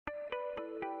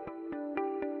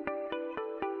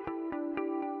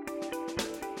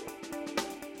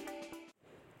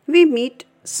We meet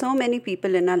so many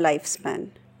people in our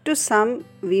lifespan. To some,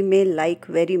 we may like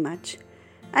very much,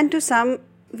 and to some,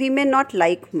 we may not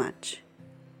like much.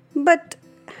 But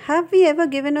have we ever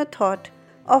given a thought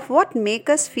of what make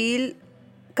us feel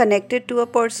connected to a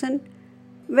person,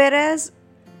 whereas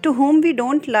to whom we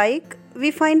don't like, we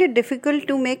find it difficult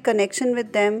to make connection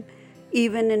with them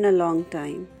even in a long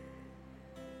time?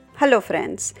 Hello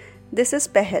friends, this is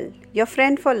Pehel, your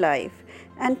friend for life,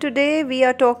 and today we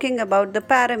are talking about the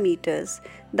parameters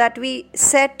that we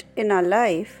set in our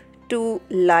life to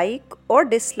like or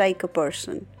dislike a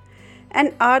person.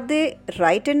 And are they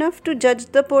right enough to judge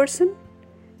the person?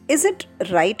 Is it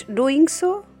right doing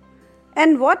so?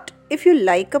 And what if you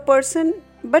like a person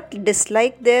but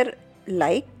dislike their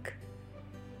like?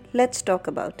 Let's talk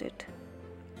about it.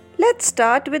 Let's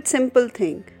start with simple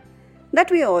thing that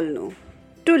we all know.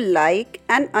 To like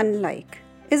and unlike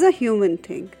is a human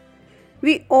thing.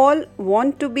 We all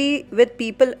want to be with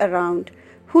people around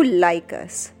who like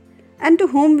us and to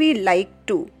whom we like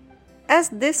too, as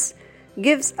this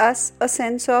gives us a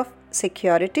sense of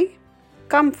security,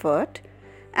 comfort,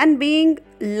 and being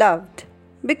loved,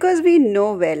 because we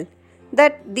know well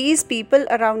that these people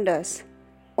around us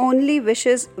only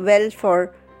wishes well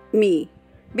for me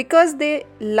because they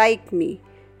like me,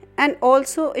 and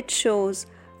also it shows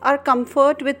our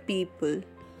comfort with people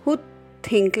who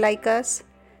think like us,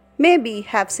 maybe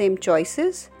have same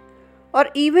choices, or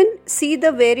even see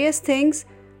the various things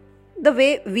the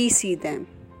way we see them.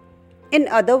 In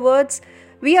other words,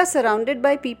 we are surrounded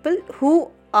by people who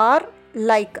are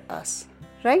like us,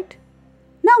 right?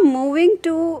 Now moving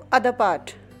to other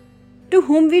part, to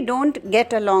whom we don't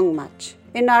get along much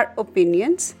in our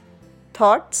opinions,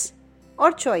 thoughts,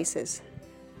 or choices.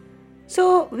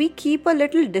 So we keep a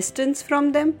little distance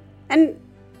from them and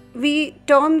we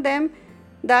term them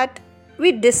that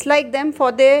we dislike them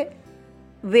for their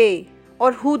way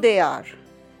or who they are.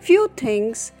 Few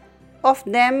things of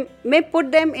them may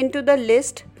put them into the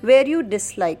list where you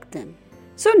dislike them.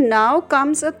 So now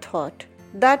comes a thought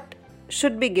that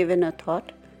should be given a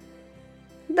thought,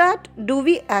 that do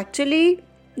we actually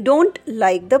don't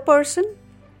like the person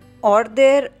or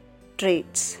their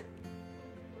traits?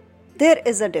 There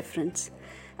is a difference,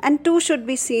 and two should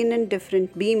be seen in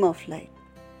different beam of light.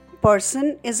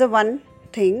 Person is a one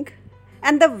thing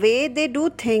and the way they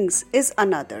do things is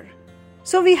another.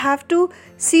 So we have to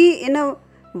see in a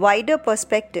wider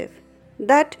perspective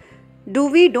that do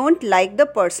we don't like the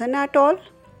person at all,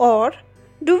 or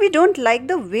do we don't like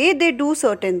the way they do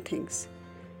certain things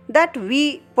that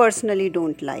we personally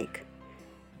don't like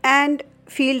and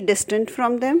feel distant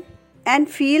from them and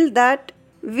feel that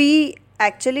we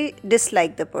actually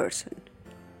dislike the person.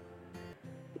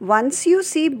 Once you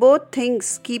see both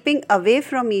things keeping away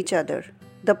from each other,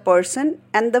 the person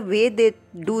and the way they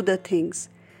do the things,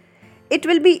 it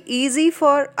will be easy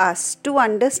for us to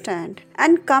understand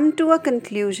and come to a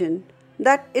conclusion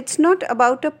that it's not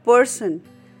about a person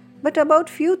but about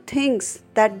few things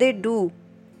that they do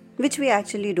which we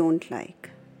actually don't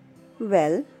like.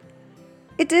 Well,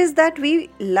 it is that we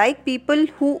like people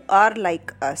who are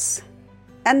like us,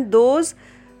 and those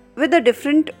with a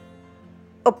different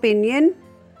opinion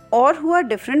or who are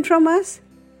different from us,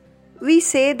 we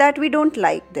say that we don't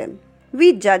like them.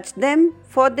 We judge them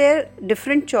for their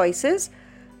different choices,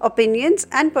 opinions,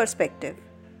 and perspective,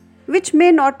 which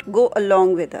may not go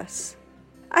along with us.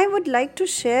 I would like to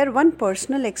share one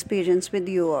personal experience with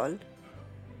you all.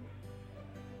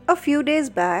 A few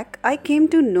days back, I came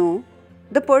to know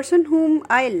the person whom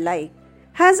I like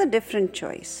has a different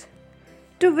choice,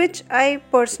 to which I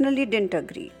personally didn't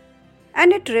agree.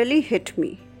 And it really hit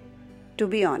me, to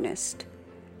be honest.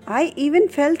 I even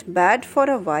felt bad for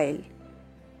a while.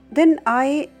 Then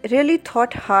I really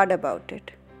thought hard about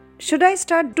it. Should I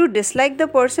start to dislike the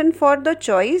person for the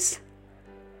choice?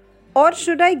 Or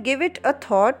should I give it a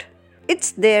thought?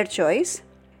 It's their choice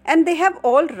and they have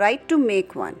all right to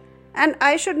make one, and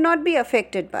I should not be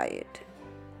affected by it.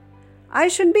 I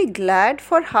should be glad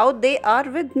for how they are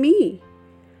with me.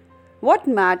 What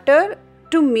matter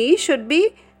to me should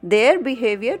be their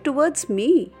behavior towards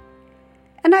me.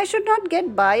 And I should not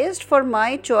get biased for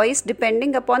my choice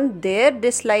depending upon their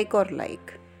dislike or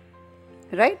like.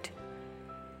 Right?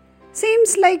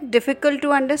 Seems like difficult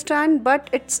to understand,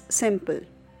 but it's simple.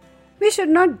 We should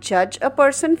not judge a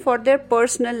person for their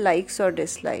personal likes or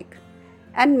dislike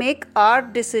and make our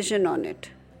decision on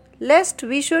it, lest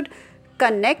we should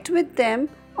connect with them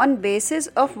on basis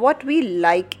of what we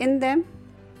like in them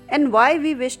and why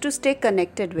we wish to stay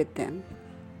connected with them.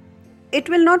 It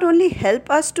will not only help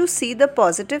us to see the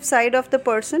positive side of the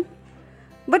person,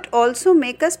 but also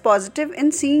make us positive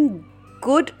in seeing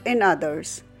good in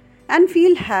others and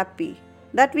feel happy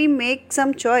that we make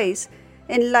some choice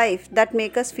in life that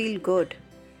make us feel good.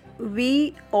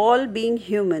 We all being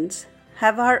humans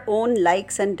have our own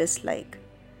likes and dislike.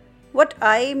 What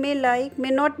I may like may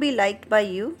not be liked by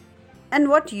you, and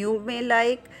what you may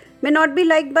like may not be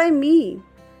liked by me.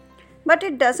 But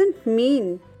it doesn't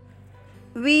mean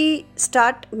we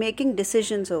start making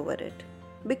decisions over it,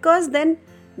 because then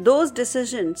those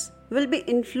decisions will be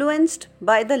influenced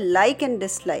by the like and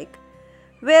dislike,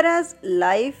 whereas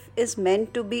life is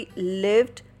meant to be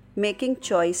lived making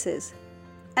choices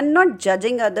and not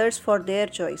judging others for their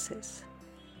choices.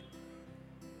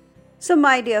 So,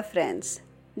 my dear friends,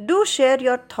 do share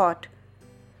your thought.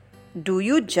 Do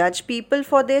you judge people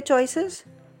for their choices,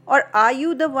 or are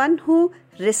you the one who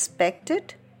respect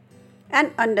it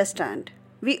and understand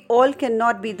we all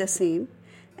cannot be the same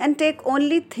and take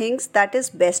only things that is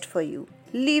best for you,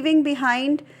 leaving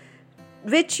behind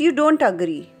which you don't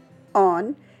agree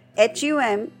on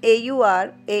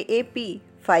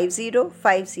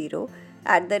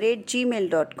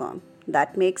humauraap5050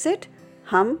 That makes it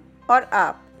hum or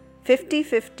aap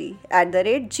 5050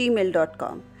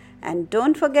 @gmail.com. And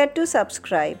don't forget to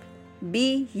subscribe.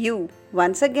 Be you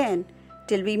once again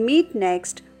till we meet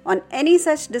next on any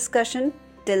such discussion.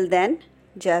 Till then,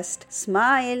 just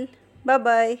smile. Bye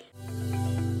bye.